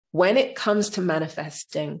When it comes to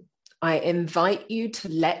manifesting, I invite you to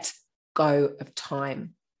let go of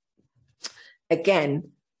time.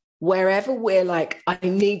 Again, wherever we're like, I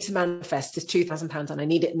need to manifest this £2,000 and I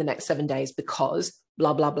need it in the next 7 days because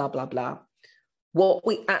blah, blah, blah, blah, blah. What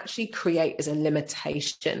we actually create is a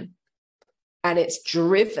limitation. And it's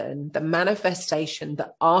driven, the manifestation,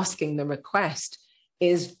 the asking, the request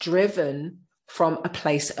is driven from a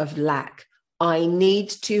place of lack. I need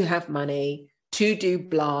to have money to do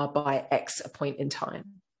blah by X a point in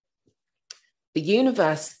time. The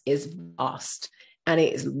universe is vast and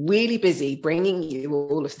it is really busy bringing you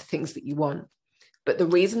all of the things that you want. But the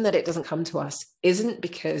reason that it doesn't come to us isn't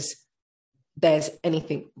because there's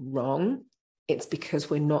anything wrong. It's because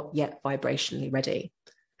we're not yet vibrationally ready.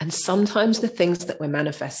 And sometimes the things that we're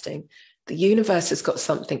manifesting, the universe has got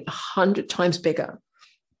something 100 times bigger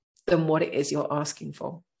than what it is you're asking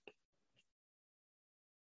for.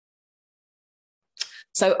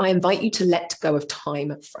 So I invite you to let go of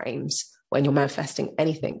time frames when you're manifesting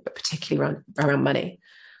anything, but particularly around money.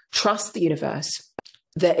 Trust the universe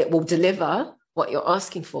that it will deliver what you're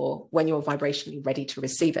asking for when you're vibrationally ready to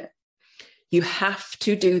receive it. You have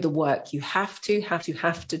to do the work. You have to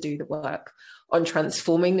do the work on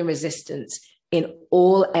transforming the resistance in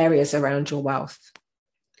all areas around your wealth.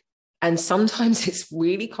 And sometimes it's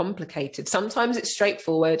really complicated. Sometimes it's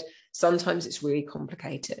straightforward. Sometimes it's really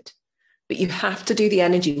complicated. But you have to do the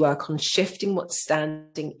energy work on shifting what's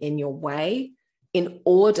standing in your way in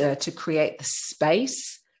order to create the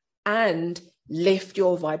space and lift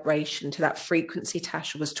your vibration to that frequency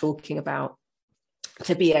Tasha was talking about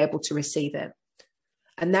to be able to receive it.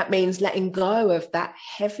 And that means letting go of that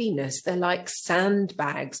heaviness. They're like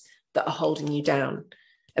sandbags that are holding you down.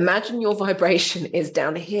 Imagine your vibration is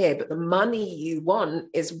down here, but the money you want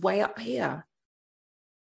is way up here.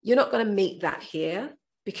 You're not going to meet that here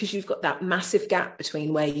because you've got that massive gap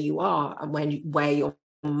between where you are and where your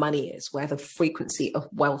money is, where the frequency of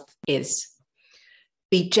wealth is.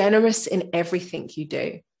 Be generous in everything you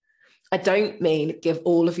do. I don't mean give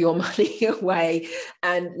all of your money away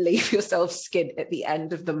and leave yourself skint at the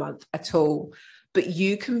end of the month at all. But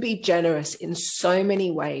you can be generous in so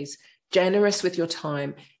many ways. Generous with your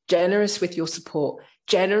time, generous with your support,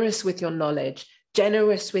 generous with your knowledge,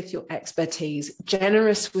 generous with your expertise,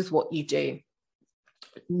 generous with what you do.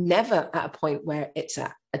 Never at a point where it's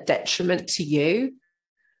a detriment to you.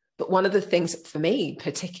 But one of the things for me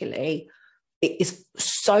particularly, it is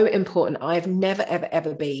so important. I've never, ever,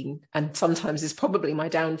 ever been, and sometimes it's probably my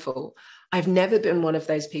downfall, I've never been one of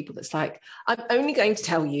those people that's like, I'm only going to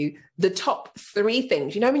tell you the top 3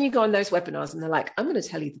 things. You know, when you go on those webinars and they're like, I'm going to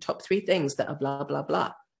tell you the top 3 things that are blah, blah,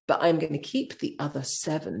 blah, but I'm going to keep the other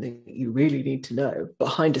 7 that you really need to know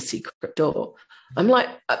behind a secret door. I'm like,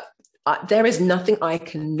 there is nothing I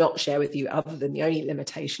cannot share with you other than the only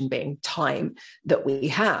limitation being time that we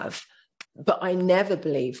have. But I never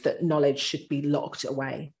believe that knowledge should be locked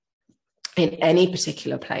away in any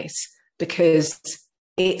particular place because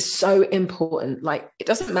it's so important. Like, it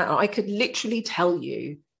doesn't matter. I could literally tell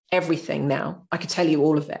you everything now. I could tell you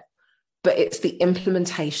all of it, but it's the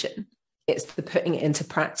implementation. It's the putting it into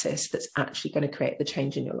practice that's actually going to create the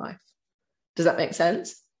change in your life. Does that make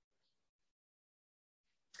sense?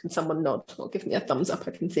 Can someone nod or give me a thumbs up?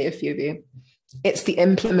 I can see a few of you. It's the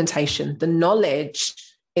implementation. The knowledge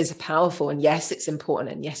is powerful, and yes, it's important,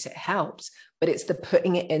 and yes, it helps, but it's the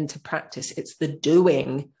putting it into practice. It's the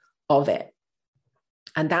doing of it.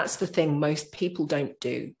 And that's the thing most people don't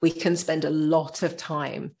do. We can spend a lot of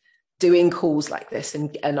time doing calls like this,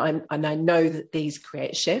 and I know that these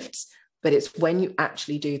create shifts, but it's when you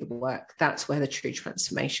actually do the work, that's where the true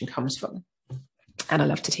transformation comes from. And I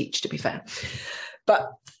love to teach, to be fair.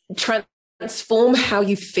 But transform how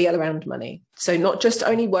you feel around money. So not just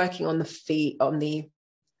only working on the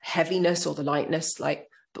heaviness or the lightness,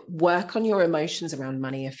 but work on your emotions around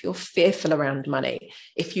money. If you're fearful around money,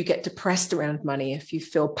 if you get depressed around money, if you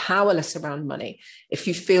feel powerless around money, if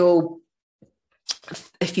you feel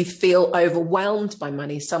overwhelmed by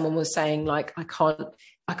money, someone was saying like, I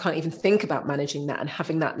can't even think about managing that and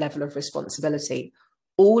having that level of responsibility.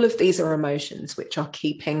 All of these are emotions which are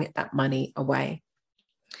keeping that money away.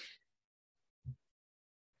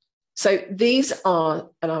 So these are,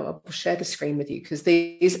 and I'll share the screen with you because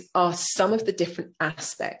these are some of the different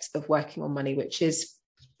aspects of working on money, which is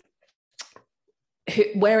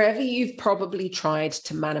wherever you've probably tried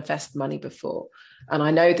to manifest money before. And I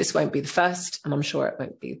know this won't be the first, and I'm sure it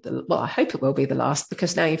won't be I hope it will be the last,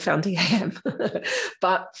 because now you've found EAM.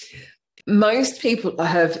 But most people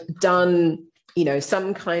have done,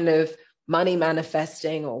 some kind of money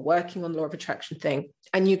manifesting or working on the law of attraction thing,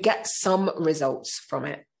 and you get some results from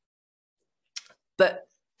it. But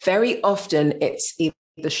Very often it's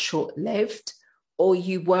either short-lived, or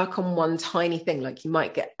you work on one tiny thing. Like you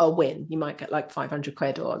might get a win. You might get like 500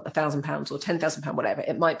 quid or £1,000 or £10,000, whatever.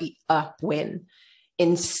 It might be a win,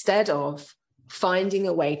 instead of finding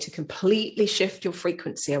a way to completely shift your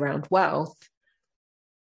frequency around wealth,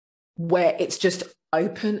 where it's just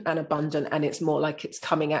open and abundant, and it's more like it's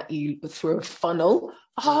coming at you through a funnel.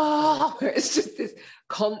 It's just this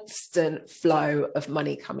constant flow of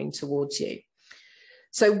money coming towards you.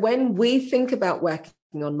 So when we think about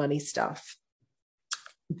working on money stuff,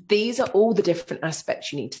 these are all the different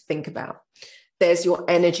aspects you need to think about. There's your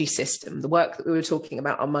energy system, the work that we were talking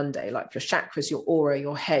about on Monday, like your chakras, your aura,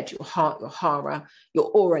 your head, your heart, your hara, your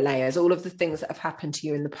aura layers, all of the things that have happened to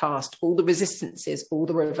you in the past, all the resistances, all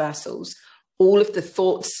the reversals, all of the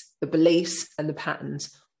thoughts, the beliefs, and the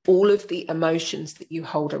patterns, all of the emotions that you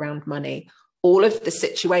hold around money, all of the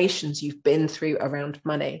situations you've been through around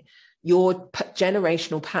money, your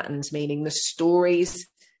generational patterns, meaning the stories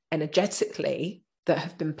energetically that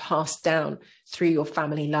have been passed down through your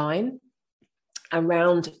family line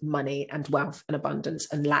around money and wealth and abundance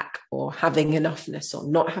and lack, or having enoughness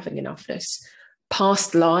or not having enoughness,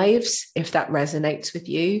 past lives, if that resonates with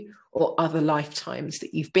you, or other lifetimes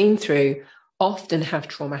that you've been through, often have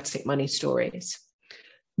traumatic money stories.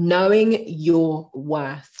 Knowing your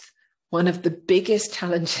worth, one of the biggest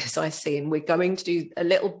challenges I see, and we're going to do a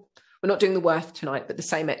little, we're not doing the worth tonight, but the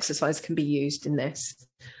same exercise can be used in this.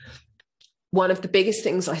 One of the biggest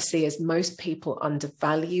things I see is most people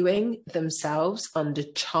undervaluing themselves,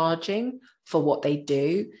 undercharging for what they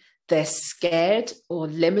do. They're scared or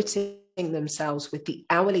limiting themselves with the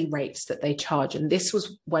hourly rates that they charge. And this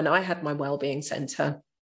was when I had my wellbeing center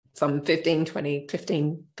some 15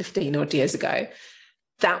 odd years ago.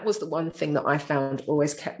 That was the one thing that I found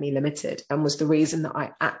always kept me limited, and was the reason that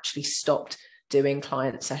I actually stopped doing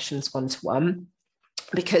client sessions one-to-one,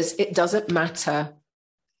 because it doesn't matter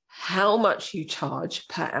how much you charge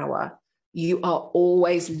per hour, you are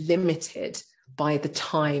always limited by the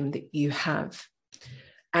time that you have.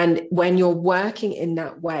 And when you're working in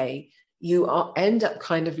that way, you end up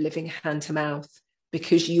kind of living hand to mouth,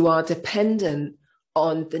 because you are dependent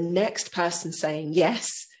on the next person saying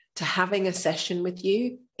yes to having a session with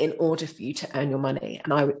you in order for you to earn your money.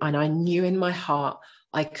 And I knew in my heart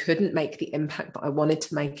I couldn't make the impact that I wanted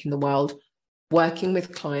to make in the world working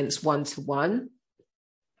with clients one-to-one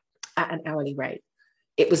at an hourly rate.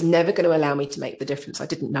 It was never going to allow me to make the difference. I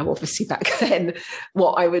didn't know, obviously, back then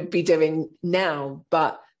what I would be doing now,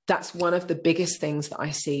 but that's one of the biggest things that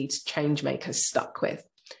I see change makers stuck with,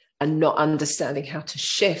 and not understanding how to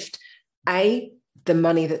shift, A, the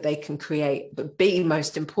money that they can create, but B,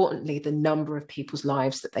 most importantly, the number of people's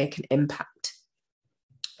lives that they can impact.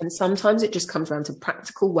 And sometimes it just comes around to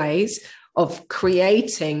practical ways of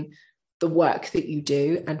creating the work that you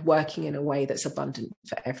do and working in a way that's abundant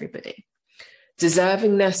for everybody.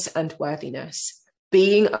 Deservingness and worthiness,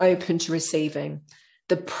 being open to receiving,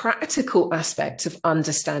 the practical aspects of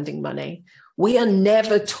understanding money. We are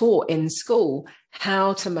never taught in school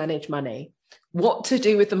how to manage money, what to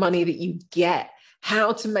do with the money that you get,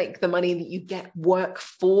 how to make the money that you get work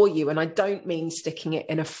for you. And I don't mean sticking it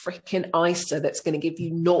in a freaking ISA that's going to give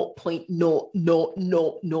you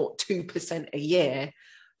 0.00002% a year.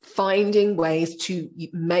 Finding ways to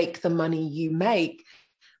make the money you make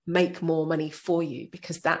more money for you,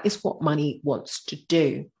 because that is what money wants to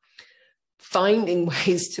do. Finding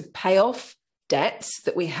ways to pay off debts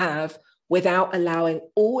that we have without allowing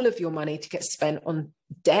all of your money to get spent on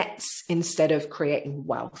debts instead of creating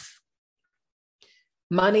wealth.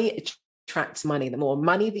 Money attracts money. The more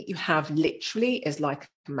money that you have literally is like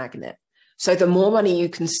a magnet. So the more money you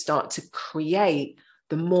can start to create,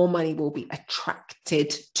 the more money will be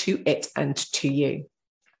attracted to it and to you.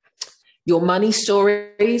 Your money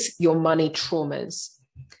stories, your money traumas.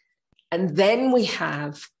 And then we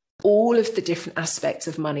have all of the different aspects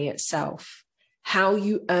of money itself. How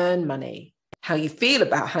you earn money, how you feel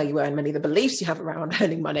about how you earn money, the beliefs you have around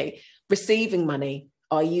earning money, receiving money.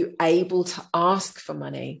 Are you able to ask for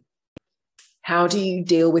money? How do you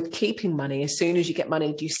deal with keeping money? As soon as you get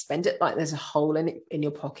money, do you spend it like there's a hole in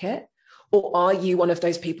your pocket? Or are you one of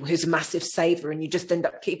those people who's a massive saver and you just end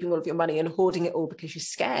up keeping all of your money and hoarding it all because you're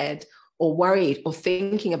scared or worried or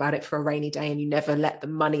thinking about it for a rainy day, and you never let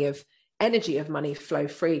the energy of money flow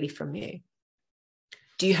freely from you?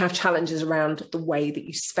 Do you have challenges around the way that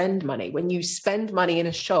you spend money? When you spend money in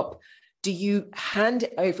a shop, do you hand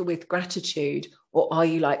it over with gratitude, or are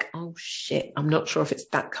you like, oh shit, I'm not sure if it's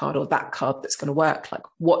that card or that card that's going to work? Like,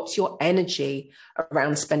 what's your energy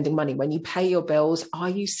around spending money? When you pay your bills, are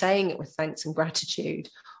you saying it with thanks and gratitude?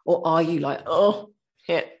 Or are you like, oh,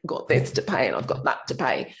 here, I've got this to pay and I've got that to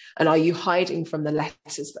pay. And are you hiding from the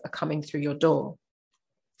letters that are coming through your door?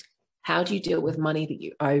 How do you deal with money that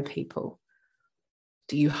you owe people?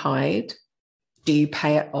 Do you hide? Do you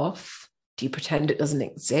pay it off? Do you pretend it doesn't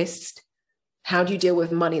exist? How do you deal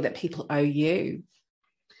with money that people owe you?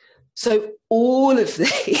 So all of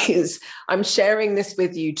these, I'm sharing this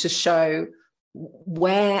with you to show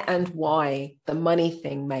where and why the money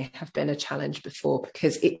thing may have been a challenge before,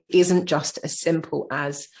 because it isn't just as simple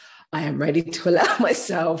as I am ready to allow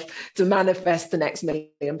myself to manifest the next £1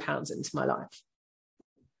 million into my life.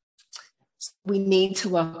 We need to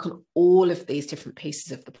work on all of these different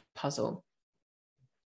pieces of the puzzle.